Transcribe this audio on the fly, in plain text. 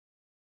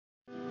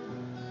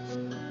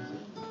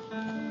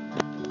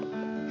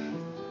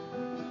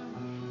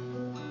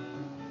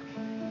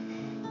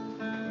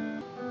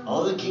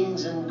all the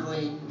kings and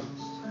queens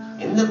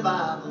in the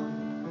Bible,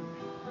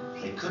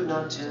 they could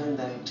not turn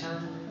back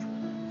time.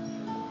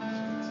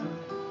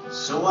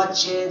 So what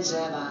chance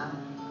have I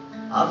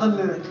of a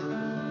miracle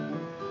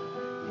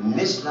in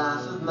this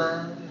life of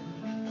mine?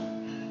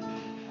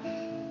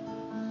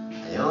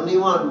 I only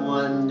want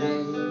one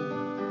day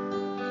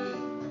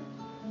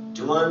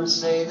to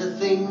unsay the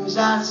things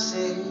I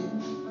said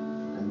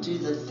and do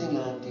the thing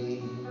I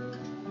did.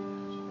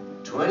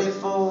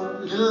 24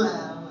 little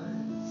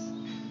hours,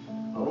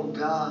 oh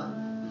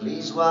God,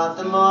 please wipe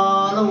them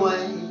all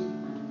away,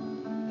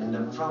 and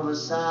I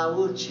promise I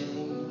will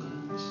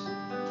change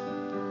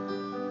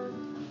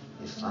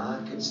if I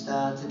could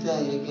start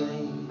today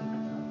again.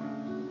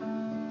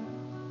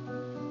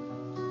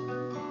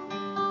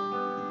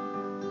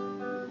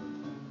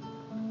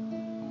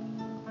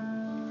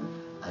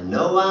 I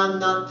know I'm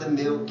not the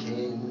milk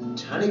and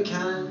honey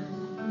kind.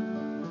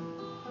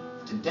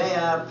 Today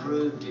I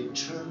proved it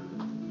true.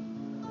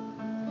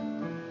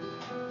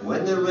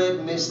 When the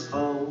red mist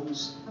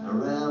falls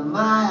around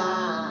my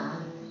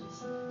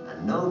eyes, I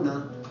know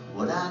not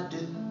what I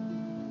do.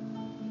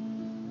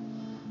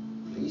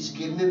 Please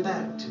give me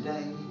back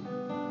today,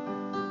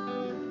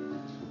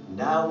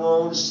 and I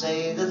won't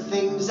say the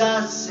things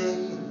I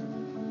said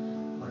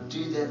or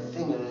do that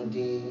thing I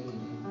did.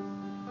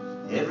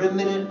 Every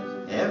minute,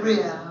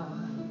 every hour,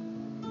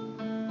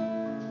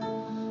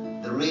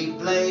 the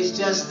replay's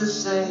just the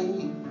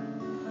same,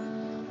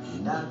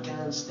 and I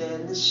can't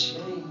stand the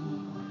shame.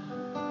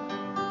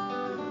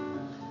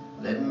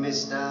 Let me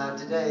start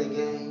today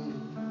again.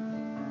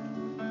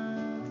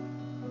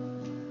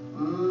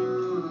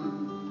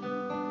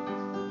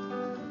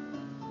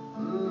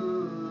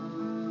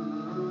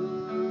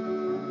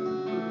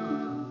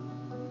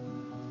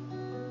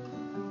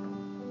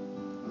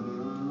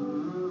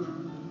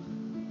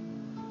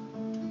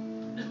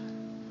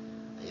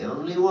 I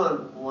only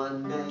want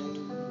one day,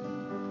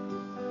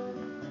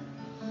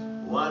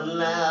 one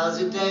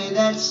lousy day,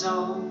 that's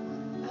all,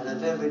 out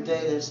of every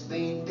day that's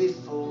been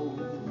before.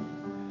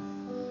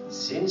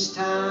 Since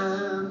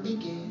time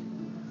began,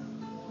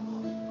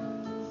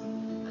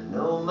 I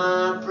know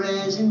my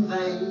prayers in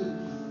vain,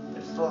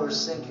 but for a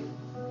second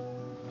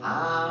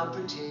I'll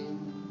pretend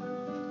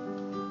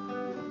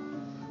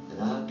that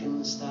I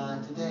can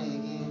start today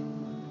again.